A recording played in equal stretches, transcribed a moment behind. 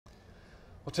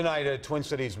Well, tonight, a Twin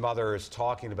Cities mother is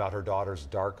talking about her daughter's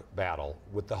dark battle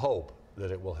with the hope that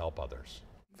it will help others.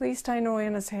 At least I know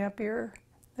Anna's happier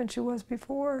than she was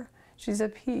before. She's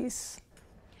at peace.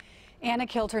 Anna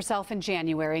killed herself in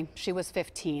January. She was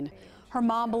 15. Her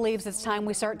mom believes it's time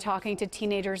we start talking to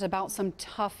teenagers about some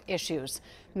tough issues: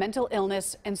 mental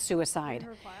illness and suicide.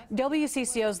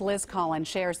 WCCO's Liz Collin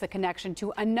shares the connection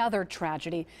to another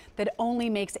tragedy that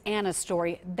only makes Anna's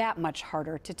story that much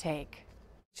harder to take.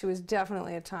 She was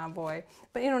definitely a tomboy,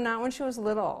 but not when she was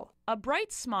little. A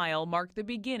bright smile marked the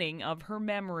beginning of her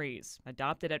memories.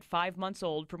 Adopted at 5 months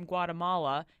old from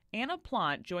Guatemala, Anna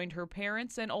Plant joined her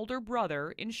parents and older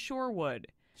brother in Shorewood.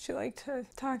 She liked to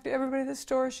talk to everybody at the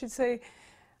store. She'd say,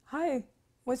 "Hi,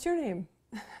 what's your name?"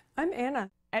 "I'm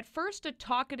Anna." At first a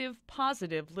talkative,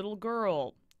 positive little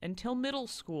girl, until middle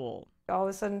school. All of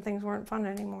a sudden things weren't fun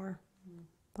anymore.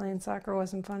 Playing soccer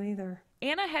wasn't fun either.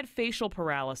 Anna had facial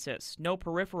paralysis, no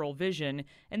peripheral vision,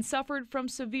 and suffered from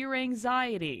severe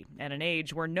anxiety at an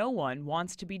age where no one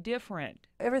wants to be different.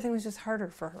 Everything was just harder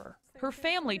for her. Her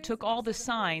family took all the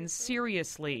signs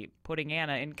seriously, putting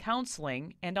Anna in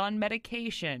counseling and on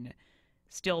medication.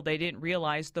 Still, they didn't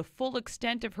realize the full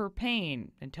extent of her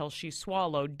pain until she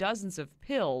swallowed dozens of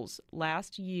pills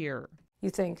last year.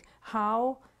 You think,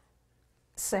 how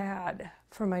sad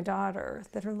for my daughter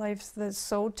that her life's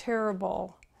so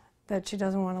terrible that she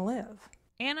doesn't want to live.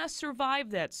 Anna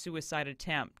survived that suicide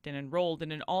attempt and enrolled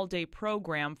in an all-day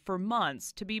program for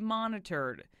months to be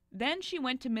monitored. Then she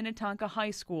went to Minnetonka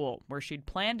High School, where she'd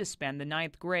planned to spend the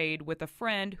 9th grade with a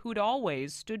friend who'd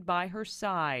always stood by her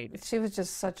side. She was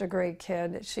just such a great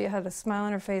kid. She had a smile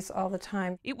on her face all the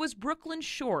time. It was Brooklyn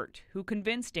Short who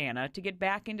convinced Anna to get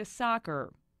back into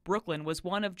soccer. Brooklyn was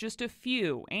one of just a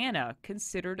few Anna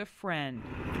considered a friend.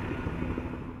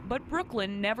 But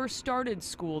Brooklyn never started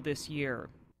school this year.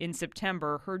 In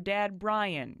September, her dad,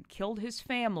 Brian, killed his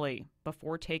family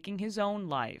before taking his own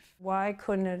life. Why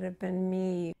couldn't it have been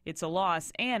me? It's a loss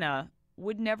Anna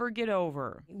would never get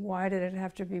over. Why did it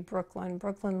have to be Brooklyn?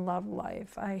 Brooklyn loved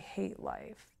life. I hate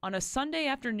life. On a Sunday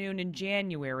afternoon in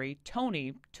January,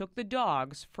 Tony took the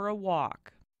dogs for a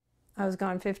walk. I was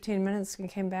gone 15 minutes and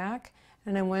came back,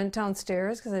 and I went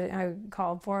downstairs because I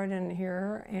called for her, didn't hear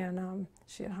her, and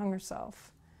she had hung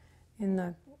herself in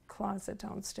the closet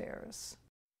downstairs.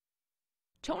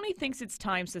 Tony thinks it's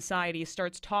time society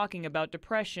starts talking about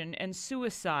depression and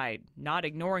suicide, not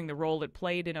ignoring the role it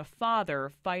played in a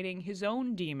father fighting his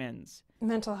own demons.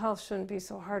 Mental health shouldn't be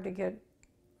so hard to get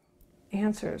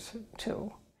answers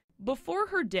to. Before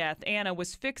her death, Anna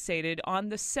was fixated on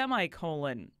the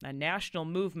semicolon, a national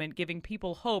movement giving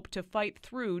people hope to fight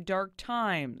through dark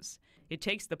times. It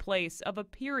takes the place of a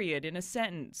period in a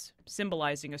sentence,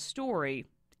 symbolizing a story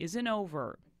isn't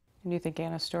over. And you think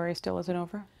Anna's story still isn't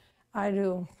over? I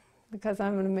do, because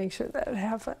I'm going to make sure that it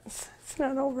happens. It's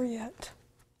not over yet.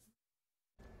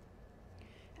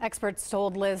 Experts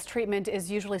told Liz treatment is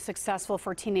usually successful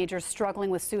for teenagers struggling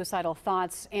with suicidal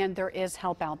thoughts, and there is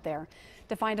help out there.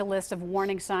 To find a list of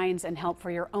warning signs and help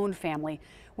for your own family,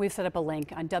 we've set up a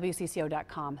link on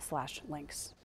WCCO.com/links.